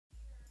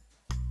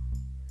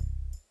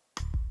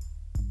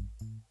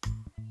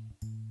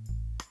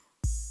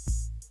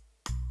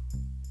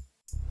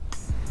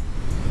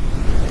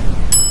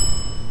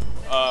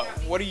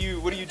What do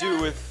you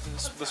do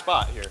with the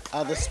Spot here?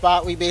 The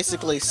Spot, we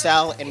basically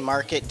sell and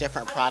market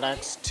different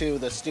products to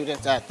the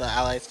students at the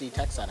LISD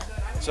Tech Center.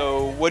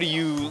 So what do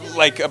you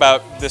like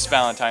about this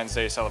Valentine's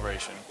Day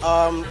celebration?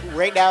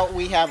 Right now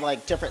we have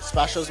like different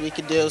specials we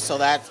could do, so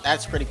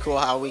that's pretty cool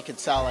how we could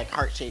sell like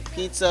heart-shaped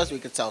pizzas, we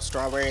could sell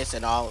strawberries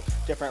and all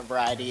different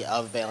variety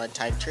of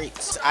Valentine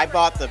treats. I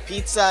bought the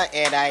pizza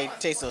and I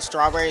tasted the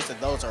strawberries and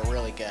those are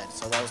really good,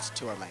 so those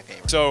two are my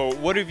favorite. So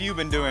what have you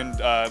been doing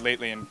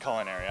lately in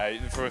culinary?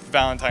 For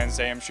Valentine's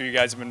Day, I'm sure you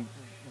guys have been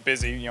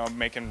busy,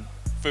 making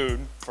food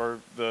for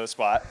the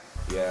Spot.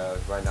 Yeah,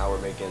 right now we're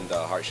making the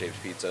heart-shaped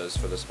pizzas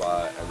for the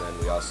Spot, and then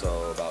we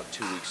also, about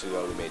 2 weeks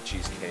ago, we made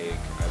cheesecake.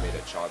 I made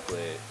a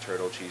chocolate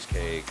turtle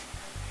cheesecake.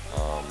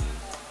 I'm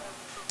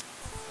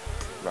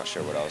not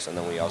sure what else. And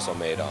then we also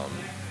made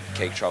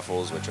cake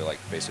truffles, which are like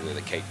basically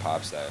the cake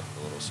pops, that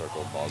the little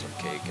circle balls of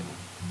cake, and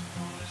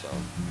so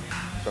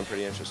it's been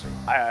pretty interesting.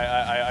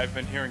 I've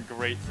been hearing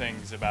great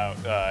things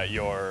about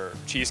your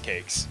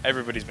cheesecakes.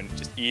 Everybody's been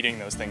just eating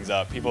those things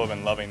up. People have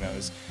been loving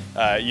those.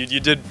 You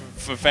did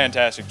a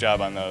fantastic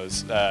job on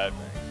those.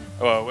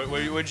 What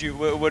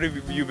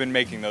have you been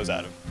making those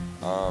out of?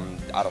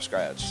 Out of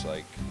scratch.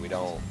 Like, we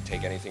don't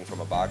take anything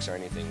from a box or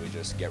anything. We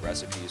just get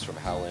recipes from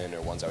Helen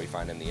or ones that we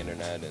find on the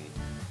internet, and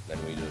then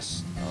we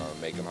just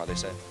make them how they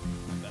say.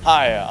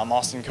 Hi, I'm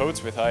Austin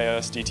Coates with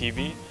ISD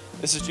TV.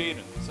 This is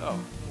Jaden. So,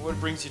 what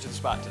brings you to the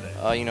Spot today?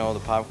 The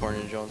popcorn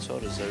and Jones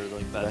sodas are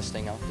like the best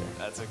thing out there.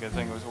 That's a good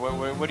thing.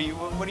 What do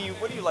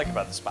you like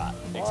about the Spot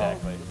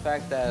exactly? Well, the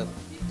fact that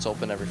it's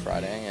open every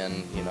Friday,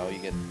 and you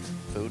get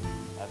food.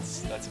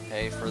 That's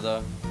pay for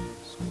the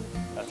school.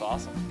 That's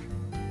awesome.